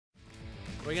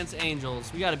We're against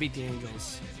Angels. We got to beat the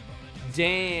Angels.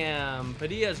 Damn.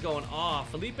 Padilla's going off.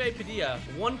 Felipe Padilla,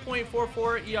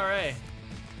 1.44 ERA.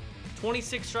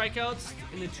 26 strikeouts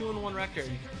in the 2-1 record.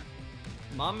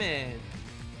 My man.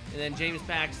 And then James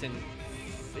Paxton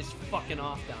is fucking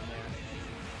off down there.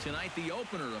 Tonight, the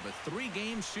opener of a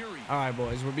 3-game series. All right,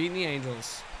 boys. We're beating the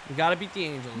Angels. We got to beat the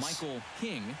Angels. Michael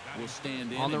King will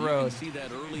stand in on the and road. You can see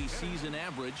that early season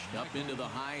average up into the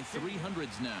high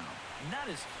 300s now. And that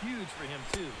is huge for him,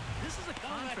 too. This is a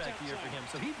contract year for him,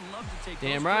 so he'd love to take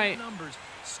Damn those right. numbers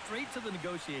straight to the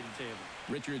negotiating table.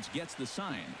 Richards gets the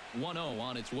sign. 1-0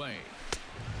 on its way.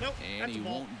 Nope, and he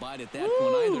won't bite at that Ooh,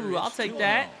 one either. I'll take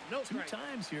that. Nope, Two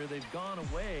times here they've gone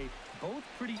away. Both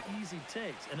pretty easy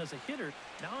takes. And as a hitter,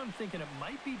 now I'm thinking it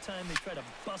might be time they try to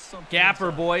bust something. Gapper,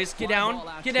 inside. boys. Get down.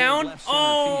 Get down.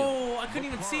 Oh, I couldn't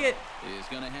even see it.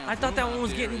 I thought that one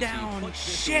was getting down.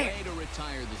 Shit.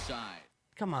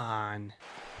 Come on.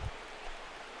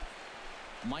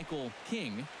 Michael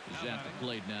King is at the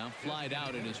plate now. Flied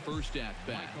out in his first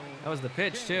at-bat. That was the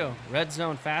pitch, too. Red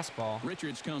zone fastball.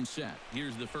 Richards comes set.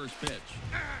 Here's the first pitch.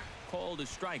 Called a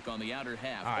strike on the outer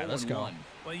half. All right, let's go.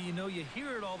 Well, you know, you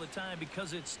hear it all the time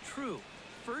because it's true.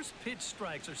 First pitch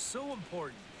strikes are so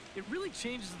important. It really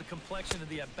changes the complexion of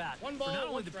the at-bat for not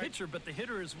only the pitcher, but the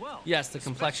hitter as well. Yes, the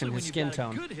complexion, his skin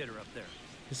tone. Good hitter up there.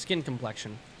 His skin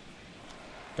complexion.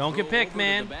 Don't get picked,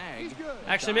 man.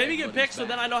 Actually, maybe get picked so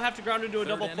then I don't have to ground into a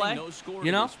double play.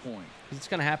 You know? It's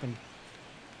going to happen.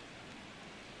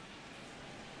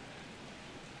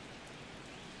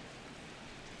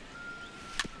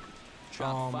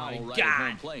 Oh, my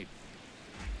God.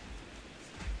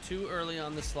 Too early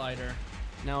on the slider.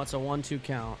 Now it's a 1-2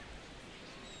 count.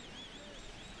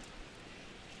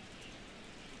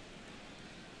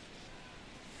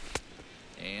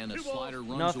 And a slider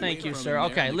runs no, thank you, sir. There,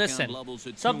 okay, listen.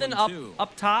 Something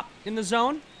up top in the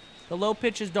zone. The low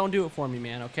pitches don't do it for me,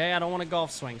 man, okay? I don't want to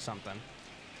golf swing something.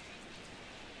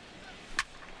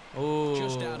 Oh.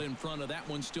 Just out in front of that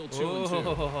one, still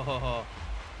 2-2.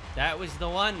 That was the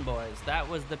one, boys. That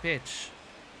was the pitch.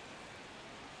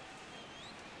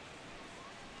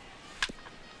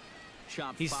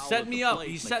 He set me up.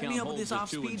 He set me up with this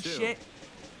off-speed shit.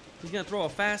 He's going to throw a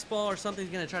fastball or something.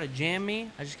 He's going to try to jam me.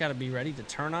 I just got to be ready to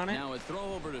turn on it. Now a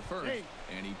throw over to first,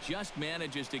 and he just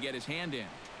manages to get his hand in.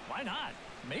 Why not?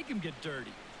 Make him get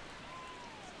dirty.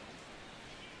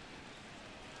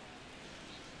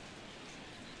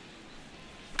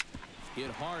 Hit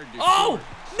hard to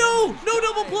no! No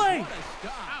double play!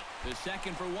 The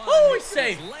second for one. Oh, he's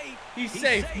safe. He's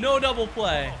safe. No double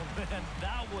play. Oh, man,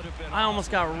 that would have been I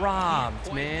almost got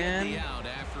robbed, man. Out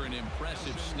after an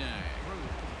impressive snag.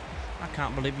 I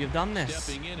can't believe you've done this.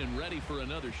 Stepping in and ready for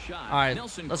another shot. All right,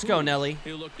 let's go, Nelly.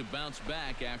 He'll look to bounce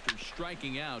back after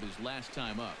striking out his last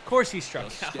time up. Of course he struck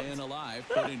out. Staying alive,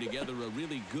 putting together a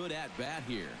really good at-bat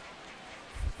here.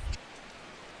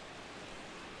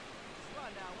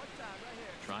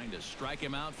 Trying to strike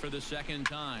him out for the second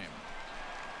time.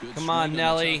 Good Come on,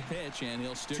 Nelly. Pitch, and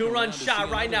he'll stick 2-run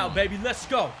shot right now, baby. Let's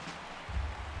go.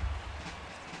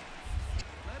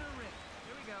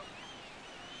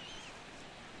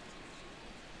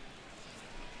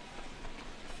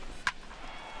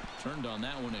 Turned on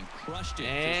that one and crushed it.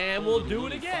 And we'll do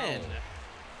it again.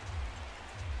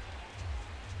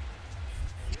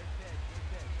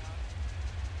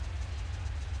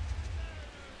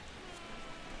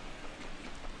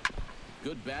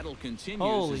 Good battle continues.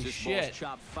 Holy as this shit. ball's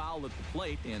chopped foul at the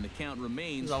plate, and the count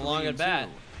remains. It's a long at bat.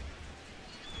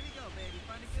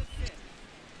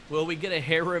 Will we get a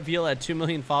hair reveal at 2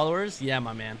 million followers? Yeah,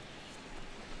 my man.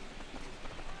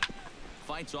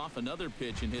 Fights off another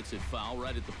pitch and hits it foul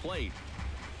right at the plate.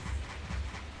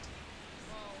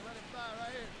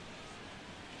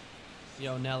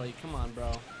 Yo, Nelly, come on,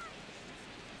 bro.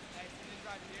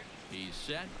 He's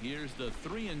set. Here's the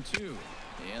 3-2.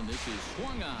 And this is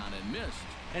swung on and missed.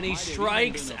 And he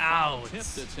strikes out. Tip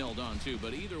that's held on to,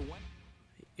 but either way.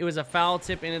 It was a foul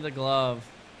tip into the glove.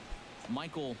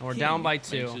 Michael we're down by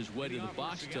 2. His way to the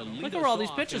box to look at where all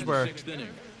these pitches were.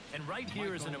 And right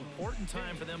here is an important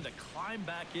time for them to climb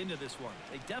back into this one.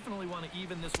 They definitely want to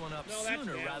even this one up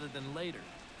sooner rather than later.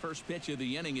 First pitch of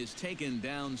the inning is taken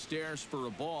downstairs for a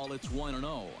ball. It's 1-0.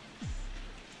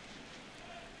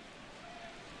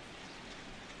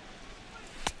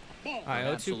 All right,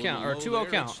 0-2 count, or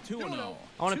 2-0 count. 2-0.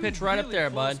 I want to pitch right up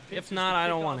there, bud. If not, I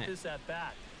don't want it.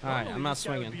 All right, I'm not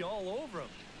swinging.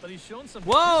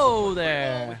 Whoa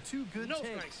there.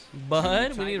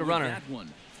 Bud, we need a runner.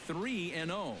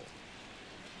 3-0.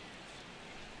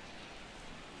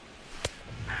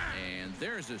 And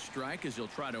there's a strike as he'll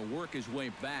try to work his way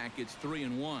back. It's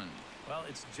 3-1. Well,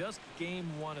 it's just game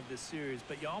 1 of this series,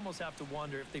 but you almost have to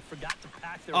wonder if they forgot to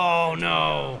pack their Oh offense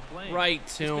no! plane. Right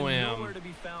to Nowhere him. to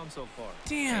be found so far.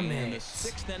 Damn And the it!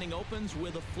 6th inning opens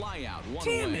with a flyout.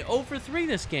 Damn it! 0 for 3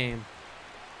 this game.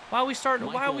 Why are we starting?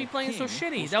 Why are we playing so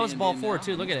shitty? That was ball 4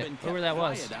 too. Look at it. Look where that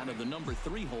was. Out of the number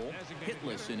 3 hole,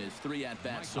 hitless in his 3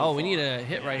 at-bats so Oh, we far. need a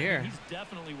hit right here. He's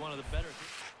definitely one of the better.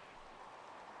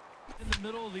 In the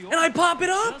middle of the And I pop it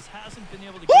up. Just hasn't been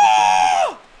able to get it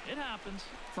down. It happens.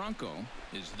 Franco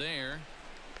is there,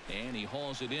 and he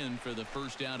hauls it in for the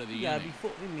first out of the You gotta be inning.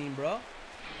 fucking mean, bro.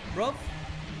 Bruv.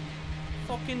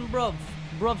 Fucking bruv.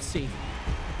 Bruvsy.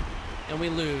 And we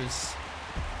lose.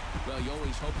 Well, you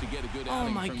always hope to get a good Oh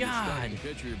outing my from your God. starting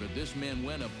pitcher, but this man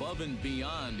went above and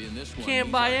beyond in this one. Can't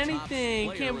He's buy our top anything.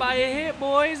 player Can't of buy the a game. hit,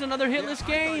 boys. Another hitless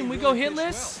game. We go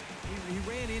hitless. He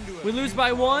ran into We lose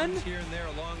by 1. here and there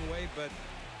along the way, but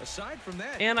aside from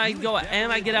that, And I go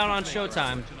and I get out on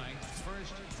Showtime.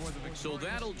 So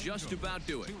that'll just about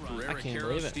do it. For Eric can't Harrow,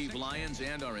 believe it. Steve Lyons,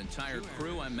 and our entire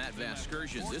crew, I'm Matt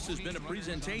Vasgersian. This has been a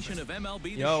presentation of MLB The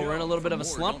Yo, Show. we're in a little bit For of a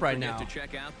more, slump don't right forget now. to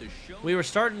check out the show. We were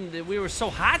so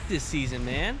hot this season,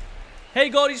 man. Hey,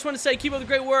 Goldie, just want to say keep up the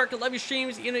great work. I love your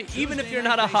streams, even if you're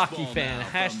not a hockey fan.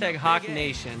 Hashtag Hawk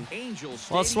Nation.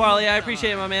 Well, Swarley, I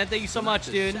appreciate it, my man. Thank you so much,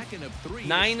 dude.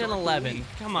 9 and 11.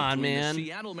 Come on, man.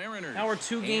 Now we're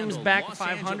 2 games back to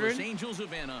 500. Angels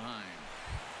of Anaheim.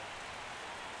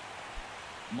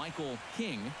 Michael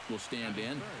King will stand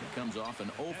in. He comes off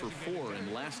an 0 for 4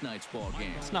 in last night's ball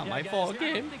game. It's not my guys, fault I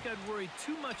game. don't think I'd worry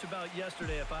too much about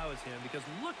yesterday if I was him, because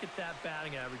look at that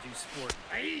batting average he's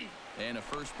sporting. And a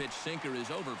first pitch sinker is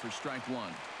over for strike 1.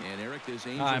 And Eric, this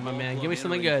Angel All right, my ball man, club give me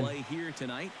something entering good. play here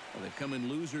tonight. Well, they've come in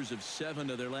losers of 7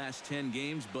 of their last 10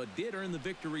 games, but did earn the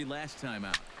victory last time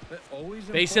out.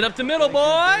 Base it up the middle,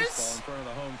 boys.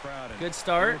 Good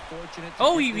start.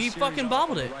 Oh, he fucking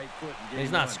bobbled it.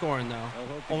 He's not scoring, though.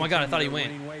 Oh, my God, I thought he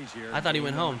went. I thought he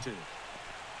went home.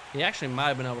 He actually might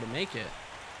have been able to make it.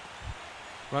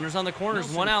 Runners on the corners,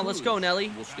 Nelson 1 out. Let's go, Cruz Nelly.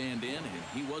 will stand in, and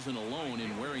he wasn't alone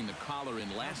in wearing the collar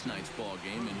in last night's ball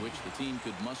game, in which the team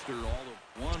could muster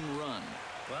all of 1 run.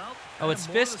 Well, Oh, it's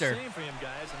more of the Fister. same for him,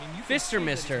 guys. I mean, you can Fister see that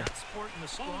mister. he's not sporting the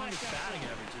strongest batting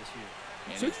average this year.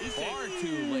 And it's far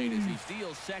too late as he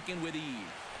steals second with ease.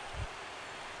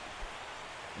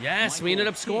 Yes, we ended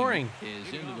up scoring.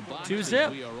 Is into the box 2 as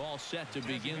zip. We are all set to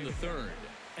begin the 3rd.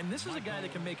 And this is a guy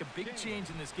that can make a big change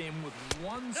in this game with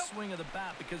 1 swing of the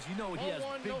bat, because you know he has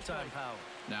big-time power.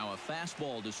 Now a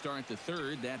fastball to start the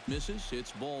 3rd. That misses.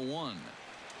 It's ball 1.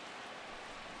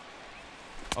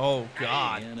 Oh,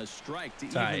 God. And a strike to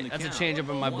It's all right. even the That's a count. changeup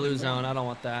in my blue 1-1. zone. I don't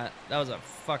want that. That was a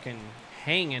fucking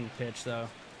hanging pitch, though.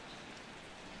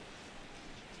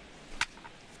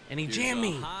 And he Here's jammed a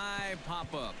me. high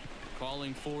pop-up.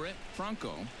 Calling for it.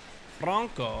 Franco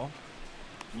Franco.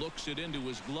 looks it into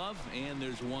his glove, and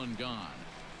there's 1 gone.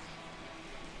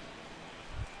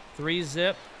 3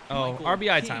 zip. Oh, Michael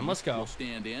RBI King time. Let's go. will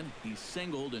stand in. He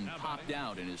singled and popped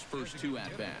out in his first 2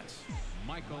 at-bats.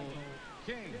 Michael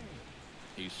King.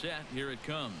 He's set. Here it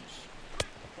comes.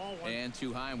 And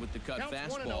too high with the cut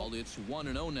fastball. It's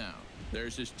 1-0 now.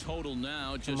 There's his total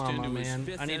now, just on, my into his man.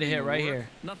 5th I need a inning hit of right work. here.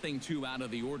 Nothing too out of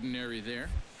the ordinary there.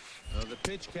 The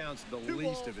pitch count's the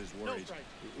least of his worries.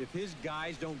 If his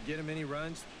guys don't get him any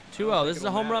runs, 2-0. This is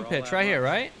a home run pitch right here,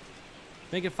 right?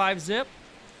 Make it 5 zip.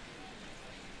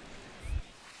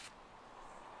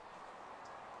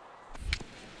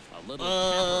 A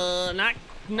little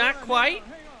Not quite.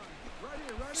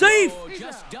 Safe. Oh,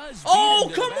 just does Oh,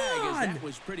 beat into the come bag, as on. That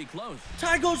was pretty close.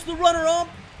 Ty goes to the runner-up.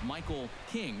 Michael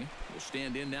King will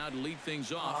stand in now to lead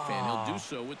things off, and he'll do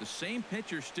so with the same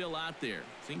pitcher still out there.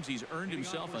 Seems he's earned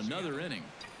himself another inning.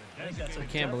 I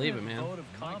can't believe it, man. Vote of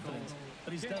confidence,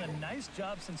 but he's done a nice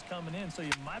job since coming in, so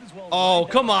you might as well. Oh,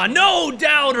 come on. No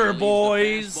doubter, Leaves the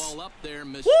boys. fastball up there,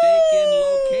 mistaken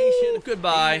location.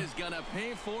 Goodbye. He is gonna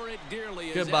pay for it dearly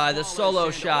as Goodbye, that the ball is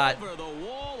solo sent shot. Over the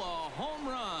wall, a home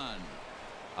run.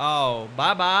 Oh,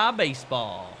 bye-bye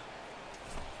baseball.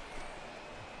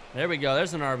 There we go.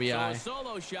 There's an RBI. So a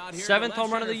solo shot here 7th to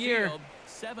home run of left the year. center field.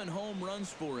 7 home runs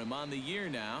for him on the year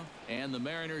now, and the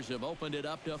Mariners have opened it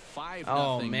up to 5-0.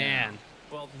 Oh, man.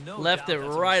 Well, no Left doubt it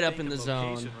that's a right up in mistaken the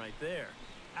location zone. Right there.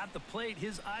 At the plate,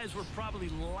 his eyes were probably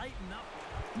lighting up.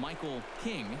 Michael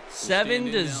King will 7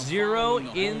 stand to in now 0 following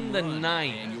a in home the run.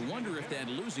 9th. And you wonder if that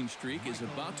losing streak is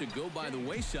about to go by the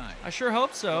wayside. I sure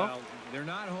hope so. well, they're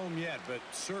not home yet, but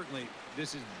certainly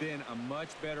this has been a much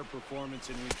better performance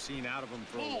than we've seen out of them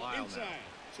for a while now.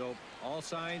 So all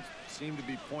signs seem to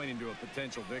be pointing to a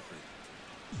potential victory.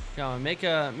 Come on, make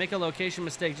a location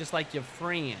mistake just like your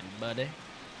friend, buddy.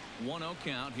 1-0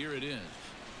 count. Here it is.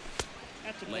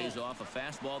 Lays off a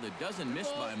fastball that doesn't miss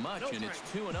by much, and it's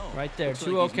 2-0. Right there, Looks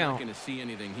 2-0 like he's not count. going to see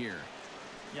anything here.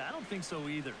 Yeah, I don't think so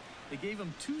either. They gave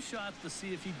him 2 shots to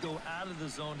see if he'd go out of the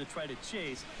zone to try to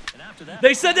chase, and after that,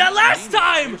 They said that last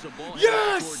time.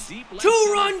 Yes,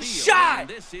 2-run shot.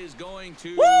 This is going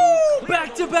to Woo!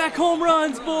 Back-to-back home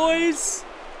runs, boys.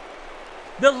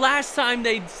 The last time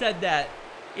they said that,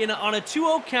 on a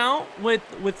 2-0 count with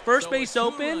first base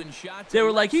open, they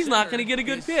were like, he's not going to get a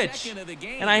good pitch.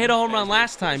 And I hit a home run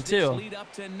last time too.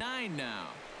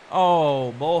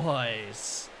 Oh,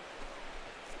 boys.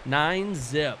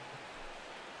 9-zip.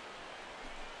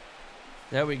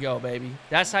 There we go, baby.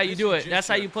 That's how you do it. That's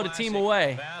how you put a team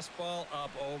away. Fastball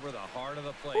up over the heart of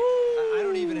the plate. I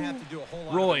don't even have to do a whole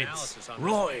lot of analysis on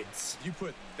this. You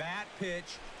put that pitch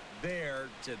there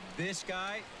to this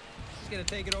guy, he's going to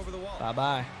take it over the wall.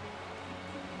 Bye-bye.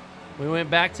 We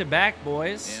went back-to-back,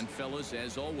 boys. And fellas,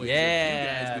 as always,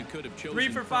 yeah. we could have chosen 3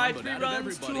 for 5, from, 3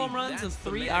 runs, 2 home runs, and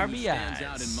 3 RBIs. Stands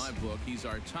out in my book. He's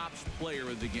our top player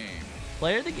of the game.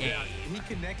 Player of the game. Yeah, he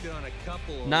connected on a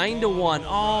couple of 9-1.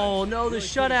 Oh no, the really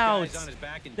shutouts.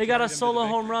 They got a solo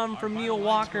home run from Neil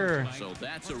Walker. So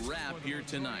that's a wrap here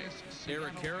tonight.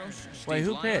 Eric Karros, Wait,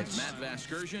 who Steve Lyons, pitched? Matt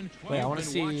Vasgersian. Wait, I You've want to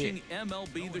been see watching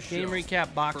MLB The Show. game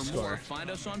recap box For score. more, find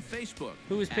us on Facebook.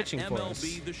 Who was pitching for us?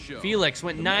 MLB The Show. Felix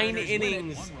went 9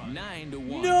 innings.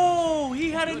 9-1. No, he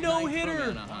had a Good night from no-hitter.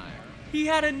 Anaheim. He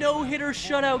had a no-hitter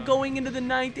shutout going into the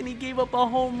 9th, and he gave up a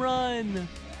home run.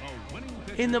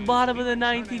 In the bottom of the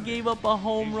 9th, he gave up a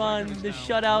home run. The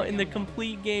shutout in the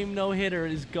complete game no-hitter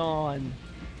is gone.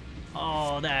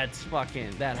 Oh, that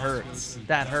hurts.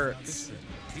 That hurts.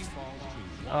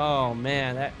 Oh,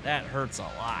 man, that hurts a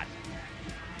lot.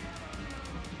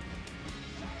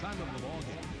 Time of the ball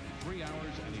game, 3 hours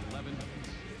and 11 minutes.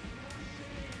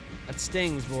 That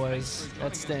stings, boys.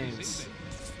 That stings.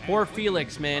 Poor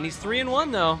Felix, man. He's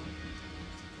 3-1, though.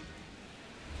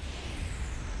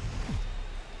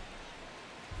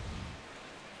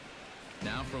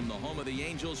 Now from the home of the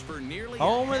Angels for nearly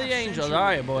Home of the Angels. All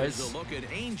right, boys. There's a look at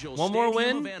Angels One more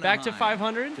Stadium win. of Back to Anaheim.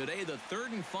 500. Today, the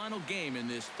 3rd and final game in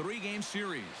this 3-game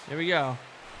series. Here we go.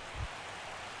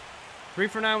 3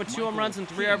 for 9 with 2 home runs and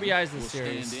 3 RBIs in will this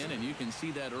series. Stand in, and you can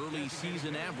see that early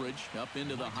season average up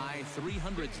into the high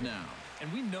 300s now.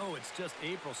 And we know it's just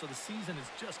April, so the season is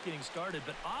just getting started,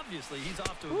 but obviously he's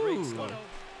off to a great start.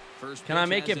 First Can I pitch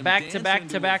make has it him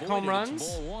back-to-back-to-back dancing home avoid it. runs?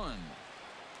 It's ball 1.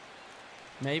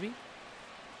 Maybe.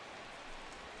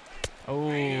 Now Oh,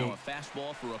 a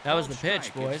fastball for a that was the called pitch,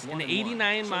 strike. boys. It's An 1-1.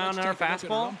 89-mile-an-hour So let's take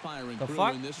a look at our fastball? umpiring The crew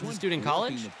fuck? in this Is this one. dude in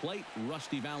college? Working the plate,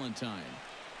 Rusty Valentine.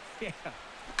 Yeah,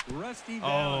 Rusty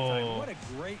Valentine. Oh. What a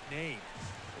great name.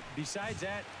 Besides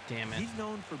that, Damn it. he's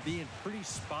known for being pretty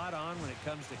spot on when it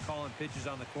comes to calling pitches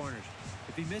on the corners.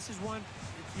 If he misses one,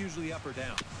 it's usually up or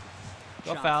down.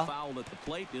 Go Shot foul. at the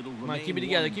plate. It'll Come on, remain keep it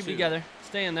together. 1-2. Keep it together.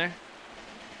 Stay in there.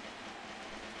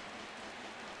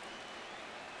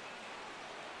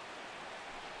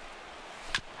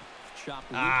 Chop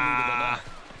weakly to the left.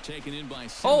 Taken in by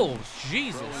Simmons. Oh,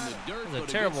 Jesus. Throwing the dirt, That was but a good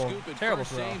terrible, scoop at terrible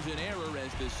first throw. saves an error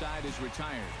as the side is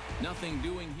retired. Nothing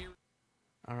doing here.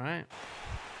 All right.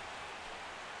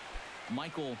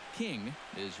 Michael King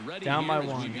is ready Down here by as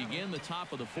we 1. begin the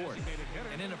top of the 4th.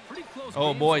 And in a pretty close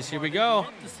Oh, game boys, so here far, we they'd go.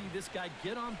 love to see this guy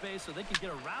get on base so they can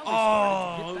get a rally started to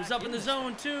Oh, get it was back up in the this.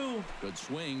 zone, too. Good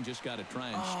swing, just got to try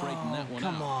and straighten that Oh, one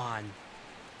come out. on.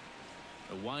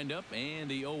 A windup and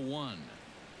the 0-1.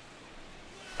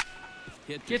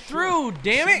 Hit to Get short. through,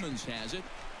 damn it. Simmons has it.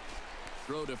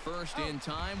 Throw to first in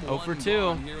time. 0 for 2.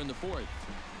 One here in the 4th.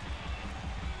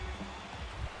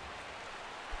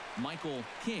 Michael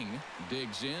King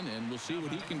digs in, and we'll see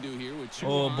what he can do here with 2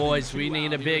 Oh, on boys, and we 2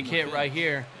 need a out big here in hit the right 5th.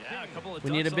 here. Yeah, a couple of We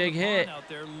need a ducks big on the hit. pond out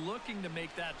there looking to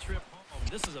make that trip home.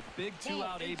 This is a big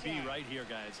 2-out AB right here,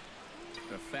 guys.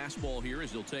 A fastball here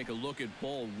as they'll take a look at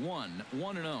ball 1,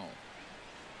 1-0.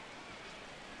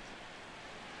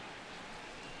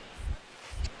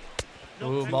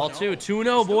 Ooh, ball 2.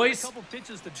 2-0, boys. Still got a couple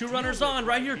pitches to 2 deal runners with on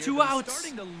right here. 2 but he's outs.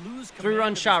 starting to lose 3-run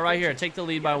command of shot his right here. pitches. Take the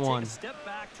lead by Gotta 1. Take a step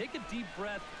back, take a deep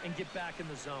breath, and get back in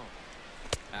the zone.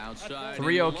 Outside.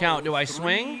 3-0 and count. low, Do I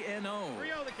swing?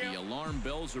 3-0. The alarm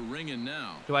bells are ringing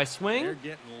now. Do I They're swing?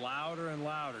 getting louder and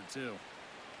louder, too.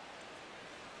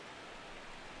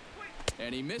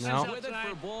 And he misses No. with it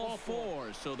for ball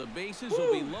 4. So the bases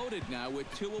will be loaded now with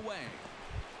 2 away.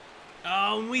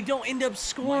 Oh, and we don't end up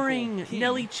scoring. Michael King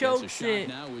Nelly gets a chokes shot it.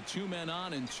 Now with 2 men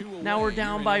on and 2 away. Now we're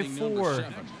down here in by inning number 4.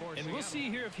 7. And we'll see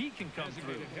here if he can come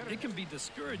through. It can be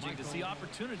discouraging to see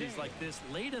opportunities like this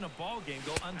late in a ball game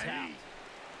go untapped.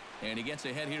 And he gets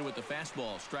ahead here with the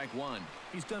fastball. Strike one.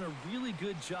 He's done a really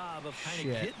good job of kind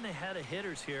of getting ahead of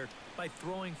hitters here by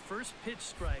throwing first pitch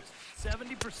strikes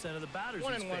 70% of the batters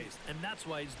he's faced, and that's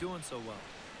why he's doing so well.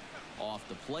 Off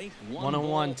the plate,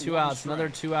 1-1, 2 outs, another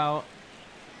 2 out.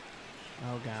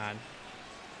 Oh God.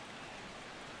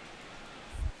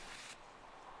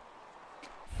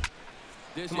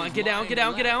 Come on, get down, get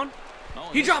down, get down.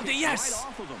 He dropped it, yes.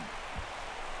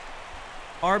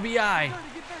 RBI.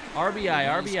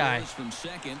 RBI, RBI. From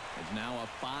second, it's now a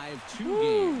 5-2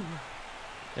 game.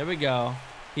 There we go.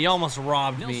 He almost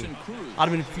robbed me. I'd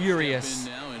have been furious.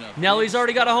 Nelly's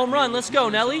already got a home run. Let's go,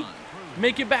 Nelly.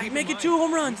 Make it back. Make it 2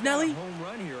 home runs, Nelly. Home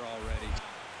run here already.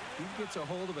 If he gets a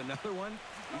hold of another one,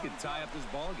 he could tie up this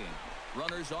ball game.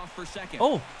 Runners off for second.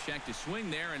 Oh. Check to swing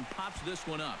there and pops this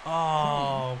one up.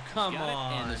 Oh, come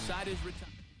on. And the on. side is retired.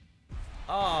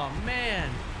 Oh, man.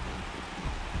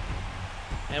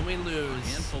 And we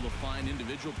lose. Handful of fine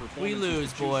individual performances. We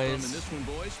lose, boys. In this one,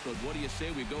 boys. But what do you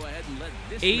say we go ahead and let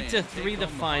this 8-3 the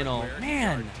final.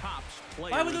 Man,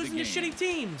 why we losing to shitty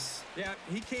teams? Yeah,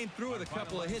 he came through with a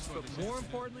couple of hits, but more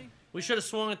importantly, we should have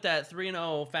swung at that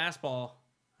 3-0 fastball.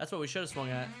 That's what we should have swung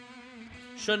at.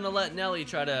 Shouldn't have let Nelly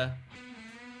try to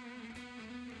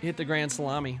hit the grand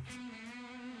salami.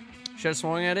 Should have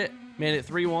swung at it, made it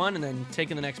 3-1, and then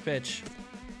taken the next pitch.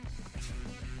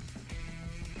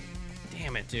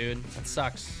 Damn it, dude. That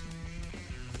sucks.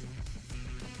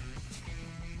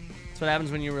 That's what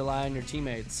happens when you rely on your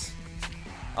teammates.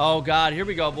 Oh, God. Here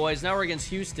we go, boys. Now we're against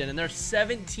Houston, and they're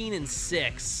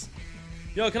 17-6.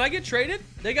 Yo, can I get traded?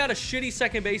 They got a shitty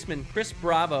second baseman, Chris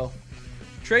Bravo.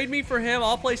 Trade me for him.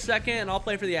 I'll play second, and I'll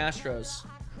play for the Astros.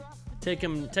 Take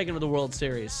him to the World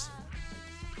Series.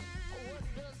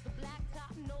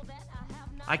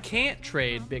 I can't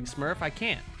trade Big Smurf. I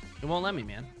can't. It won't let me,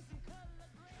 man.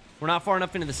 We're not far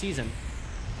enough into the season.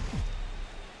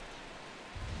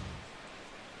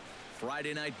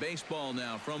 Friday night baseball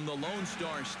now from the Lone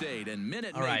Star State and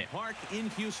Minute Maid Park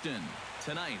in Houston.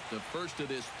 Tonight, the first of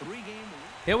this 3-game.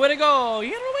 Here we go.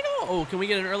 Here we go. Oh, can we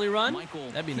get an early run?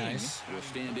 That'd be King nice. Will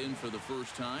stand in for the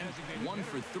first time. 1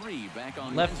 for 3 back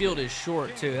on Left Wednesday. field is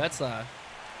short, too. That's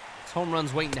home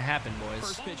runs waiting to happen, boys.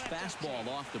 First pitch fastball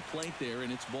off the plate there,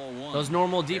 and it's ball 1. Those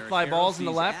normal deep fly balls in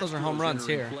the left, those are home runs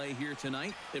here. Play here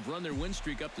tonight. They've run their win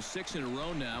streak up to 6 in a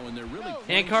row now, and they're really.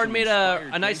 Handcard made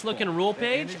a nice looking rule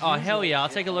page. Oh, hell yeah. I'll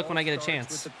take a look when I get a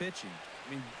chance.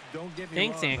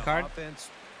 Thanks, Handcard.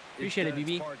 Appreciate it,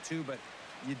 BB. Too, but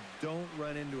you don't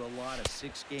run into a lot of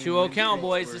 6-game 2-0 count,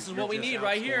 boys. This is what we need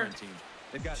right here.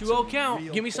 2-0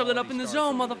 count. Give me something up in the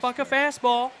zone, motherfucker.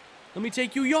 Fastball. Let me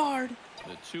take you yard.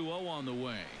 The 2-0 on the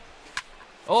way.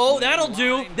 Oh, that'll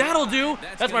do. That'll do.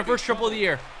 That's my first triple of the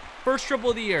year. First triple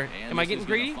of the year. Am I getting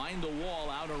greedy?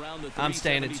 I'm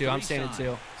staying at 2. I'm staying at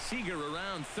 2.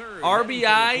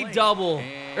 RBI double.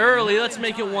 Early. Let's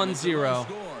make it 1-0.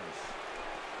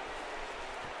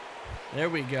 There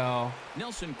we go.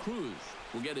 Nelson Cruz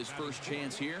will get his first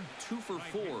chance here. 2 for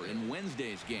 4 in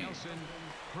Wednesday's game.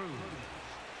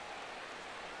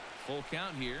 Full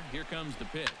count here. Here comes the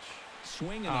pitch.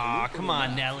 Swing. Aw, come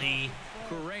on, Nelly.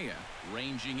 Correa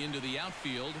ranging into the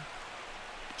outfield.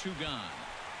 2 gone.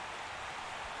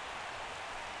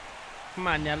 Come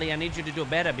on, Nelly. I need you to do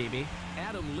better, baby.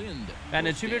 Adam Lind.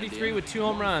 Batting 233 with 2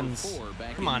 home runs.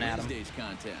 Come on, Adam.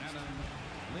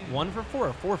 1 for 4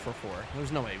 or 4 for 4?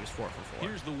 There's no way he was 4 for 4.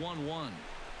 Here's the 1-1.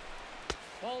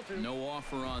 No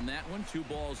offer on that one. 2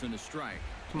 balls and a strike.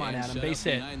 Come on, Adam. Base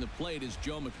hit. Behind the plate is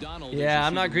Joe McDonald. Yeah,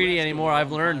 I'm not greedy anymore.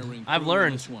 I've learned. I've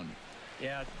learned.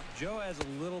 Yeah, Joe has a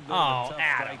little bit of a tough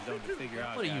Adam. strike zone to figure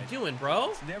out. What are you doing, bro?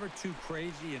 It's never too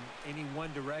crazy in any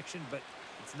one direction, but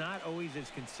it's not always as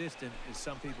consistent as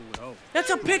some people would hope. That's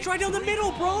a pitch right down the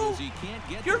middle, bro.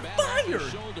 You're fired.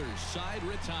 Side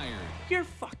retired. You're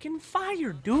fucking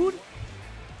fired, dude.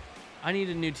 I need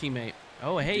a new teammate.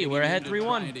 Oh, hey, we're ahead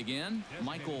 3-1. Again,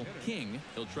 Michael King.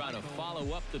 He'll try to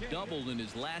follow up the double in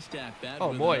his last at-bat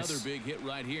with boys. another big hit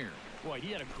right here. Boy,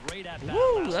 he had a great at-bat.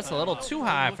 Woo, that's a little too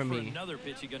high for me. Another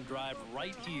pitch he can drive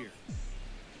right here.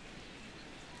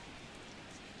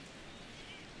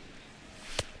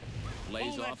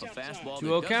 Lays off a fastball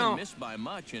 2-0 that count. doesn't miss by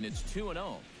much, and it's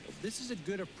 2-0. This is a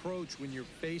good approach when you're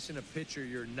facing a pitcher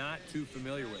you're not too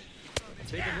familiar with.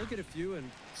 Take a look at a few and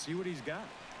see what he's got.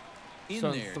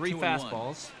 So 3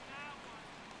 fastballs.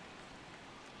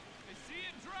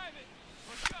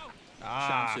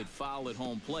 Shots it foul at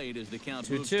home plate as the count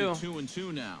moves to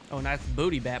 2-2 now. Oh, nice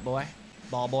booty, bat boy.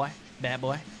 Ball boy. Bad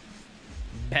boy.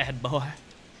 Bad boy.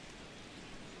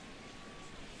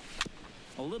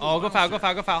 Oh, go foul, go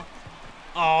foul, go foul.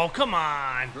 Oh, come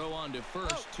on. Throw on to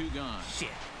first, 2 gone. Shit.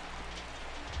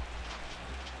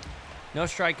 No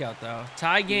strikeout though.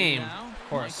 Tie game. Now, Of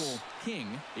course. Michael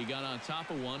King, he got on top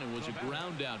of one and was a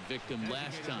ground out victim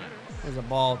last time. There's a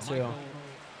ball too.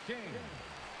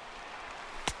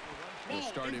 We'll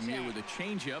start him here with a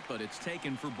changeup, but it's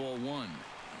taken for ball one.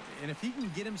 And if he can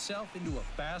get himself into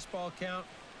a fastball count,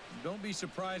 don't be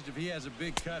surprised if he has a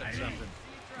big cut at something.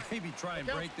 Maybe try and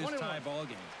break this tie ball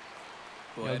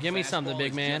game. Yo, give me something,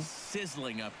 big man.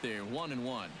 Sizzling up there,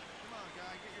 1-1.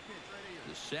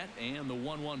 The set and the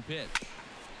 1-1 pitch.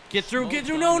 Get through, get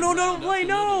through. No, no, no, play,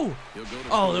 no.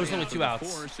 Oh, there was only 2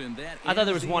 outs. I thought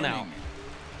there was 1 out.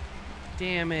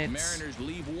 Damn it. Mariners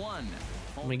leave 1.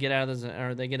 Let me get out of this,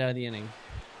 or they get out of the inning.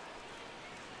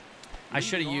 I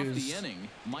should have used. The inning,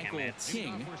 Michael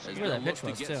King has Where that looked pitch to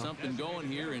was, get too. something going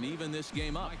here and even this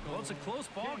game up. Well, it's a close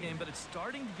ball game, but it's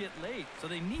starting to get late, so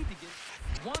they need to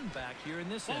get 1 back here in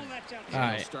this inning. All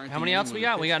right. How many outs we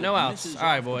got? We got no outs. All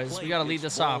right, boys. We got to lead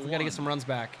this off. We got to get some runs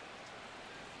back.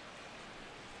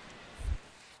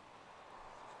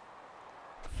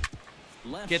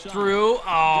 Get through.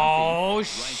 Oh,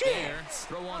 shit.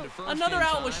 Another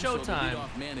out with Showtime.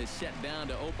 Man is set down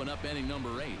to open up inning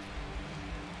number 8.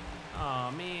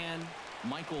 Oh, man.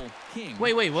 Michael King.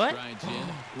 Wait, what?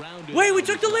 In, wait, we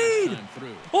took the lead.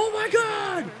 Oh, my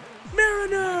God.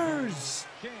 Mariners.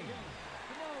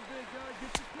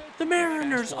 The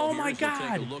Mariners. Oh, my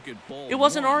God. It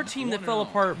wasn't our team that fell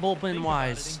apart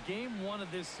bullpen-wise. In game 1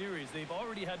 of this series, they've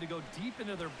already had to go deep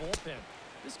into their bullpen.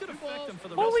 This could affect them for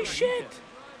the rest Holy of the shit.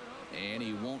 weekend. And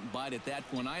he won't bite at that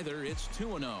one either. It's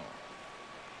 2-0.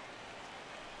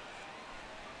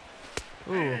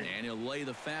 Ooh. And he'll lay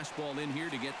the fastball in here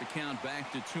to get the count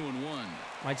back to 2-1.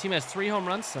 My team has 3 home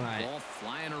runs tonight. Ball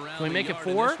flying around. Can we make it the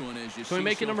 4? yard in this one, as you Can we see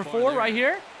make it so number far 4 there. right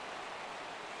here?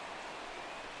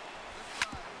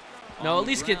 No, On at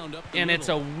least the get. ground up the And it's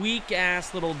a middle.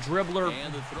 weak-ass little dribbler.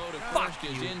 And the throw to Fuck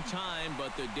first is you. in time,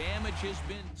 but the damage has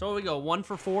been. So we go 1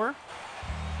 for 4.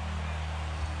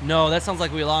 No, that sounds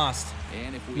like we lost.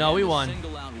 And if we No, had we to won.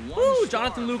 single out one Woo, star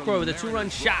Jonathan from Lucroy the with a 2-run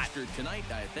Mariners shot. roster tonight,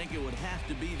 I think it would have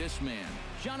to be this man,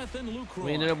 Jonathan Lucroy.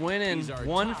 We ended up winning He's our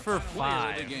 1 top for player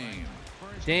of the 5. game.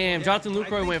 Damn, Jonathan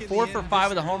Lucroy went 4 for 5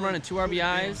 with a home run and 2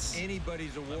 RBIs.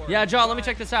 Anybody's award. Yeah, John, let me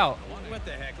check this out. What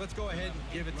the heck? Let's go ahead and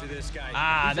give it to this guy.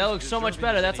 Ah, He's that as looks so much deserving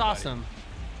better. as That's anybody. awesome.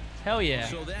 Hell yeah.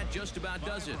 So that just about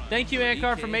does it. Thank you, For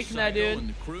Ankar, DK, for making that, Psycho, dude. and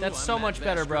the crew, That's I'm so Matt much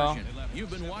better, bro. Vasgersian. You've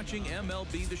been watching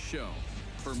MLB The Show.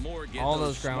 For more, get All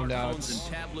those ground smartphones outs.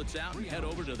 and tablets out and head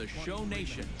over to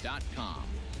theshownation.com.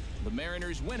 The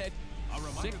Mariners win it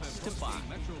 6-5.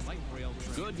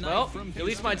 Good night Well, from at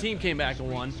least my Houston. team came back and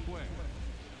won.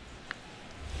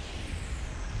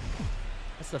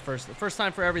 That's the first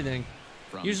time for everything.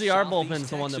 From Usually our Southeast bullpen's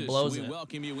the one that Texas, blows we it.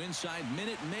 welcome you inside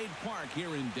Minute Maid Park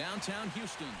here in downtown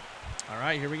Houston. All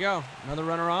right, here we go. Another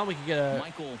runner on. We can get a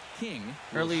Michael King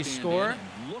will early stand score. in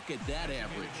and look at that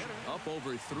average. Up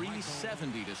over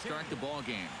 370 to start the ball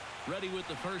game. Ready with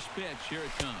the first pitch. Here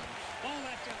it comes.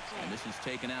 And this is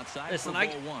taken outside. Listen, for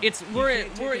ball one.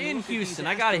 we're in Houston.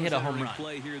 I gotta hit a home run.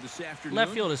 Play here this afternoon.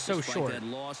 Left field is so Despite short. that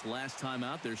loss last time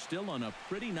out, they're still on a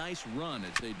pretty nice run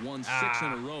as they'd won 6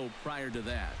 in a row prior to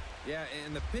that. Yeah,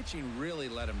 and the pitching really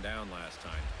let them down last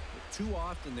time. Too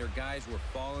often their guys were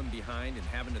falling behind and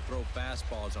having to throw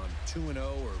fastballs on 2-0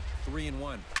 or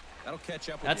 3-1. That'll catch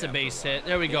up with That's you a after base while. hit.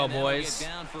 There we go, And that'll boys. Get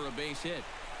down for a base hit.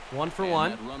 1 for And 1.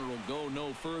 that runner will go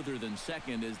no further than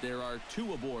second as there are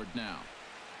 2 aboard now.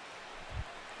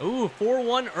 Ooh,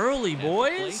 4-1 early, At the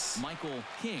boys. plate, Michael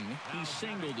King, he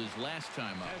singled his last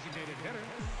time up. Designated hitter,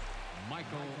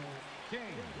 Michael King.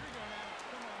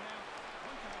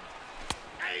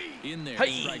 In there,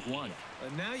 Hey. strike one.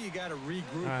 Now you got to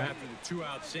regroup right. after the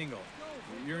 2-out single.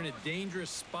 You're in a dangerous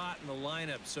spot in the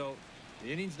lineup, so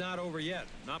the inning's not over yet.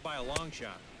 Not by a long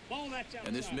shot.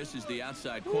 And this misses the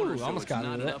outside corner, so almost it's got it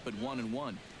knotted with it. up at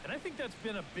 1-1. And I think that's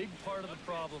been a big part of the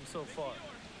problem so far.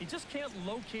 He just can't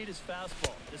locate his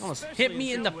fastball. Almost especially hit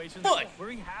me in the situations foot. where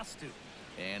he has to.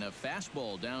 And a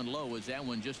fastball down low as that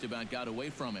one just about got away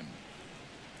from him.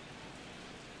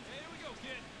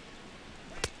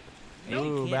 And he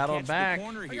Ooh, can't battled catch back. the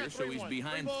corner here, so he's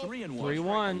behind 3-1.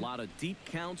 3-1. A lot of deep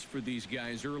counts for these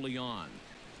guys early on.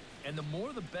 And the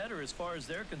more the better as far as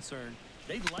they're concerned.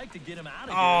 They'd like to get him out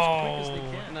of here as quick as they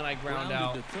Oh, can. and then I ground Grounded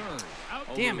out. to third.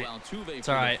 Over Damn to it. Altuve It's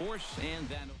for all the right. force, and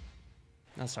that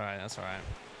That's all right. That's all right.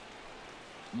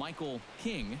 Michael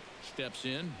King steps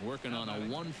in, working on a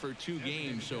 1-for-2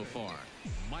 game so far.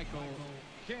 Michael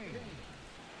King.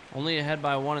 Only ahead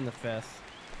by 1 in the 5th.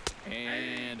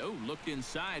 And, looked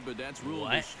inside, but that's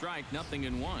ruled a What? strike,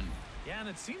 0-1. Yeah, and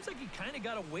it seems like he kind of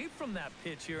got away from that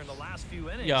pitch here in the last few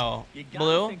innings. Yo, You gotta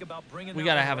Blue, think about bringing we that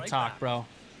got to one have a right talk, back. bro.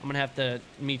 I'm going to have to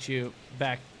meet you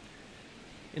back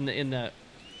In the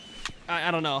I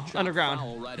don't know, Drop underground.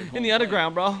 foul right at In home the plate.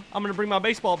 underground, bro. I'm gonna bring my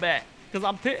baseball bat because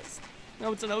I'm pissed.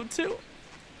 No, it's an 0-2.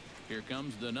 Here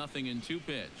comes the 0-2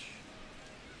 pitch.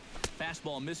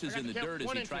 Fastball misses in the dirt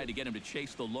as he tried to get him to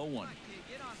chase the low one.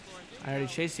 I already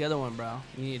chased the other one, bro.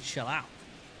 You need to chill out.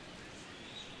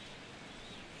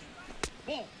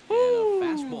 And a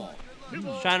fastball.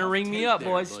 Trying to ring me up, There,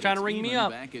 boys. but Trying to it's ring me even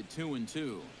up. Back at 2-2. You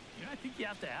know, I think you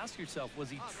have to ask yourself, was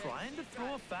he trying to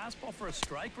throw a fastball for a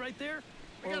strike right there?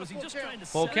 Or was he just trying to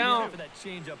Full set count. him for that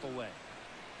changeup away?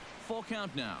 Full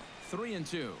count now.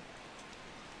 3-2.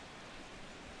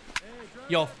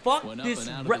 Yo, fuck Went up this. and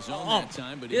out of the zone that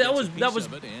time, but he Yeah, that gets a was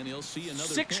piece of it, and he'll see another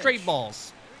 6 pitch. straight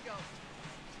balls.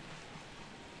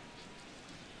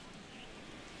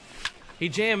 He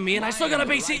jammed me, and I still got a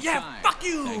base hit. Yeah, Right fuck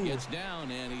side. That you. gets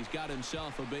down, and he's got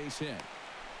himself a base hit.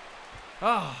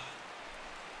 Oh.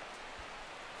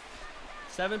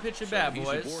 7 pitch at bat, He's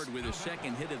boys. aboard with his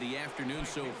second hit of the afternoon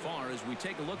so far as we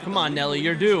take a look at Come the on, league Nelly,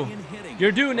 you're leaders due. in hitting.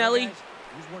 You're due, Well, Nelly. guys,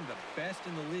 he's one of the best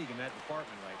in the league in that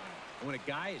department right now. And when a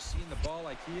guy is seeing the ball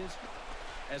like he is,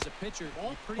 as a pitcher,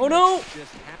 you pretty Oh, no. much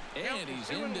just have And he's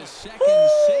into second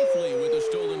safely with a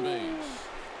stolen base.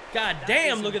 God That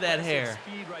damn, is look at that impressive hair.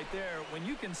 Speed right there when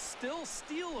you can still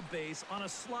steal a base on a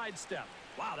slide step.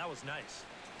 Wow, that was nice.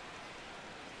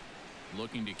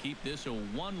 Looking to keep this a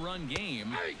one-run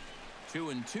game.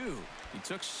 2-2. He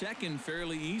took second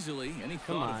fairly easily. Any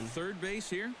Come thought on. of third base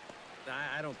here?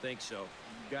 I don't think so.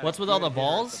 What's with all the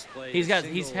balls? He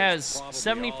has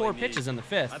 74 pitches in the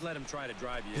 5th. I'd let him try to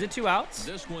drive you. Is it 2 outs?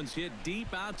 This one's hit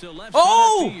deep out to left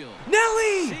Oh, center field.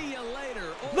 Nelly! See you later.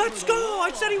 Over Let's the go! I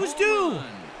wall. said he was Home due. run.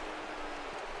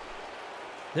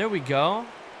 There we go.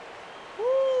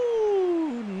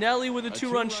 Woo! Nelly with a A 2-run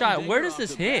two-run shot. dinger Where does off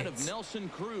this the bat hit? of Nelson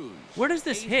Cruz. Where does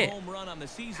this 8th hit? home run on the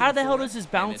season How the hell for does him, this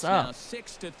bounce and it's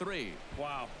now up? 6-3.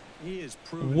 Wow. He is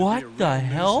proven What to be a the real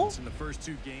hell? nuisance in the first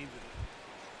 2 games.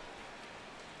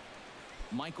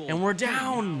 Michael And we're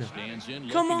down. stands in,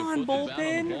 Come looking on, to put the bat on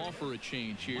bullpen. the ball for a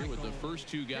change here with the first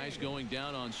 2 guys going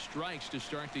down on strikes to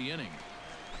start the inning.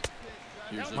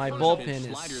 Here's a My first bullpen pitch is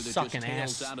slider that sucking just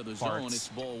tails ass out of the zone. farts. It's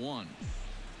ball 1.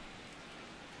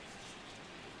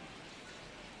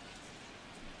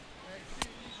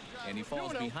 And he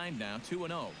falls behind now,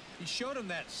 2-0. He showed him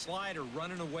that slider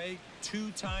running away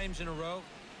 2 times in a row.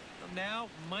 Now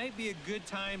might be a good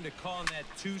time to call him that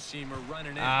 2-seamer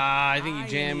running in. I think High he in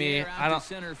jammed the me. air out I to don't.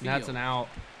 center That's field. an out.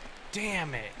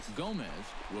 Damn it. Gomez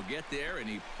will get there, and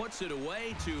he puts it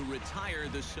away to retire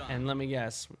the Sun. And let me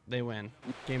guess, they win.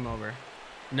 Game over.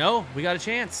 No, we got a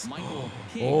chance. Michael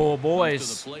King Oh, comes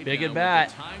boys. to the plate Big now at with bat.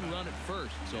 the tying run at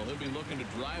first, so he'll be looking to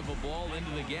drive a ball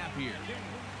into the gap here.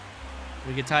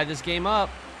 We could tie this game up.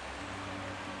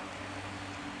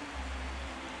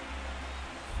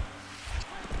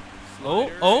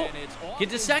 Slider, oh, and it's off get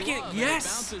to his second. glove, and it Yes.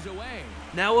 bounces away.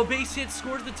 Now a base hit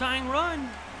scores the tying run.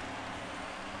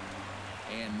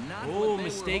 And not Oh, what they were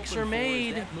mistakes hoping are for, as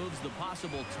made. that moves the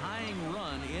possible tying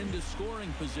run into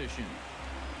scoring position.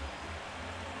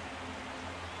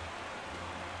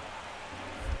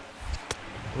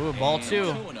 Ooh, ball And 2.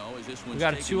 2-0 as this We one's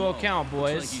got a taken 2-0 low. count, Looks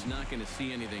boys. like he's not going to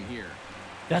see anything here.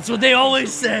 That's what they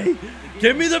always say.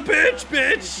 Give me the pitch,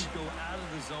 bitch. Go out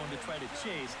of the zone to try to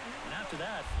chase, and after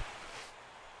that,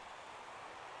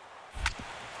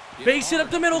 Base hit up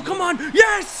the middle. Come on.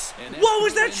 Yes. What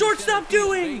was that shortstop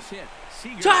doing?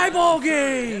 Tie ball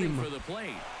game. For the plate.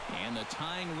 And the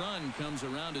tying run comes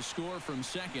around to score from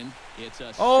second. It's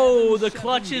a Oh, the 7-7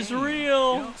 clutch is game.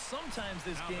 real. you know, sometimes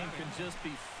this game can just be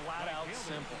flat out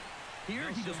simple. Here,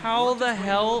 he just How worked the his way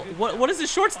hell? to a good What is the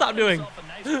shortstop found doing? himself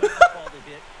a nice fastball to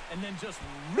hit, and then just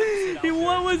rips it out there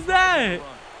What was to that? run.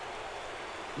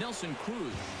 Nelson Cruz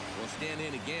will stand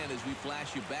in again as we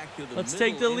flash you back to the Let's middle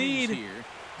take the innings lead. Here.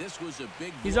 This was a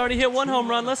big He's blow. already hit 1 home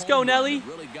run. Let's go, Home run Nelly. that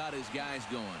really got his guys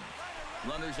going.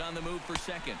 Runners on the move for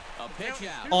second. A pitch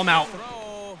out. Oh, I'm out.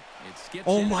 Throw. It skips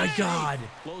Oh in my and God.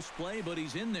 close play, but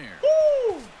he's in there.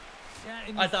 Yeah,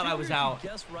 and I you thought I figure was if you out.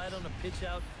 Guess right on a pitch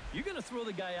out, you're going to throw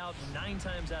the guy out 9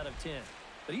 times out of 10.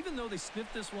 But even though they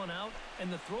sniffed this one out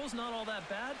and the throw's not all that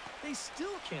bad, they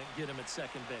still can't get him at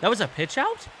second base. That was a pitch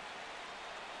out?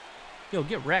 Yo,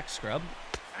 get wrecked, scrub.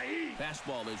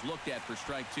 Fastball is looked at for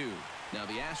strike 2. Now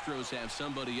the Astros have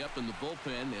somebody up in the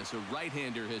bullpen as a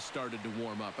right-hander has started to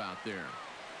warm up out there.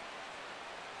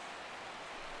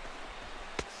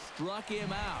 Struck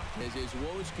him out as his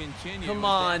woes continue. Come as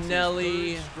on, that's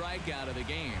Nelly. his third strikeout of the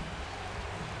game.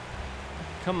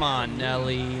 Come on,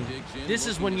 Nelly. Digs in, This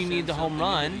is looking when to you send need the home something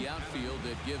run. into the outfield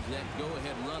that gives that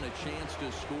go-ahead run a chance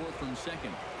to score from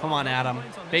second. Come on, Adam.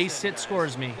 Points on this Base end, hit guys.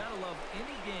 scores me. You gotta love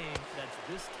any game that's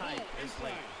this tight this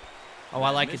late. Oh,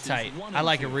 I like it tight. I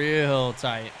like it real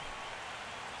tight.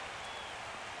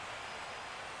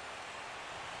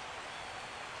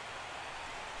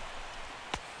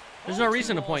 There's no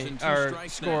reason to point or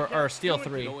score or steal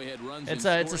 3. It's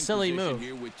a silly move.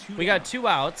 We got 2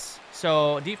 outs,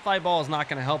 so deep fly ball is not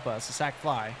going to help us. A sac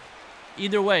fly.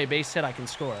 Either way, base hit, I can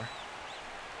score.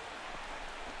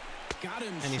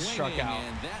 And he struck out.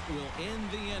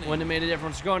 Wouldn't have made a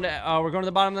difference. We're going to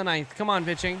the bottom of the 9th. Come on,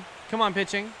 pitching. Come on,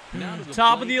 pitching.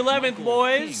 Top of the 11th,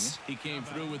 boys. He came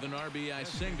through with an RBI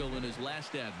single in his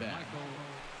last at-bat.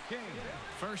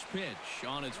 First pitch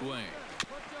on its way.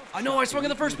 I know I swung at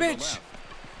the first pitch.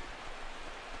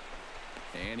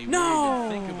 No.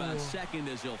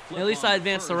 At least I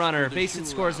advanced the runner. Base hit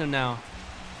scores him now.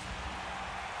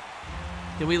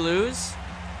 Did we lose?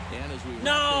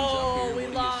 No, we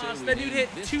lost. That dude hit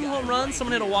 2 home runs.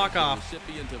 Someone hit a walk-off.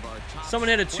 Someone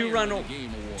hit a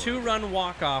two-run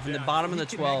walk-off in the bottom of the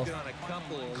 12th.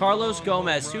 Carlos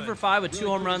Gomez, 2 for 5 with 2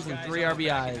 home runs and 3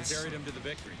 RBIs.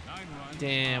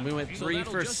 Damn, we went 3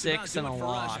 for 6 and a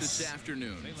loss.